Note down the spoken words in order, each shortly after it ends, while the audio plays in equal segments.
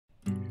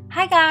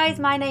Hi guys,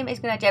 my name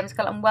is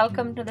Gemzicle and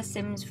welcome to the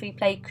Sims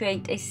Freeplay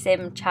Create a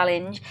Sim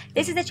challenge.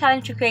 This is the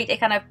challenge to create a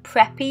kind of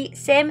preppy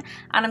sim,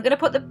 and I'm going to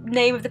put the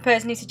name of the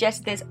person who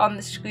suggested this on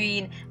the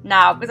screen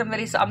now because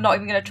I'm not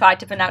even going to try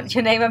to pronounce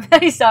your name. I'm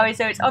very sorry.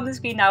 So it's on the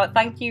screen now.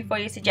 Thank you for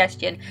your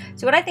suggestion.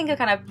 So when I think of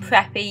kind of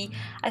preppy,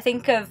 I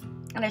think of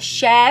kind of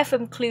Cher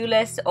from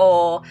Clueless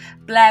or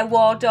Blair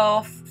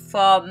Waldorf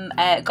from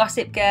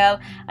Gossip Girl,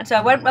 and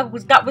so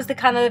that was the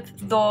kind of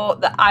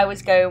thought that I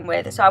was going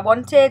with. So I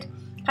wanted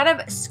kind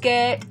of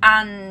skirt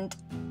and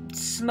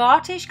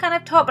smartish kind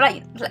of top, but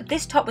like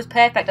this top was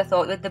perfect, I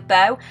thought, with the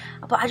bow,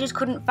 but I just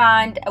couldn't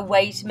find a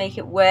way to make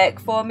it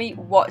work for me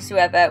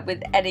whatsoever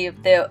with any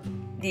of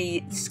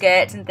the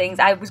skirts and things.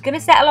 I was going to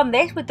settle on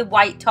this with the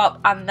white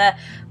top and the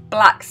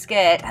black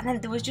skirt, and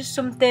then there was just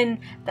something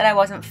that I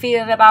wasn't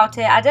feeling about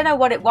it. I don't know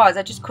what it was,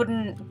 I just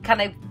couldn't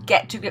kind of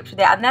get to grips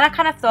with it. And then I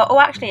kind of thought, oh,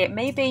 actually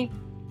maybe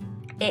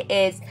it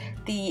is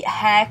the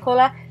hair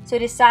colour. So I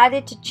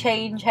decided to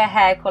change her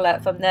hair colour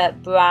from the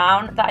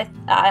brown that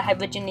I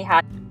originally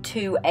had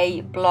to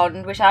a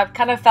blonde, which I've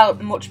kind of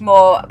felt much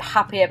more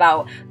happy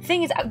about. The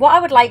thing is, what I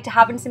would like to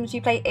have in Sims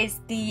Freeplay is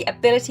the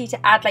ability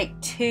to add like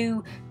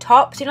two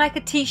tops, you know, like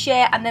a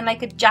t-shirt and then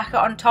like a jacket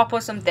on top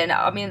or something.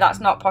 I mean, that's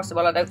not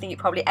possible. I don't think it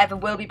probably ever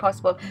will be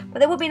possible,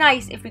 but it would be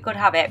nice if we could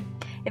have it.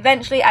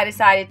 Eventually I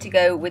decided to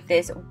go with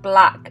this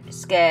black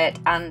skirt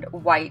and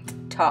white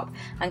top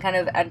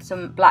and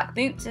some black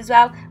boots as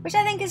well, which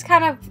I think is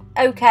kind of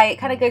okay. It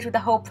kind of goes with the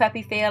whole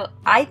preppy feel,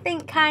 I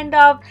think, kind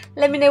of.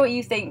 Let me know what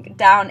you think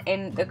down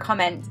in the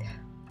comments.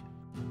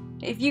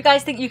 If you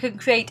guys think you can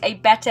create a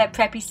better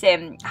preppy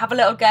sim, have a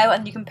little go,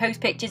 and you can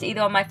post pictures either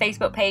on my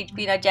Facebook page,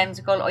 Greenoid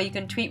Gemzicle, or you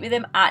can tweet with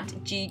them at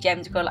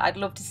 @ggemzicle. I'd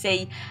love to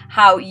see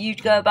how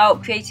you'd go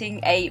about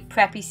creating a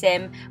preppy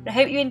sim. But I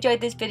hope you enjoyed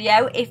this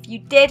video. If you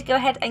did, go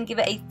ahead and give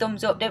it a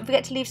thumbs up. Don't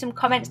forget to leave some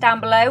comments down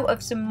below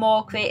of some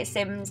more creative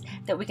sims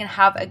that we can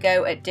have a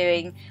go at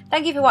doing.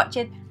 Thank you for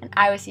watching, and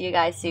I will see you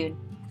guys soon.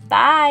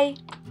 Bye!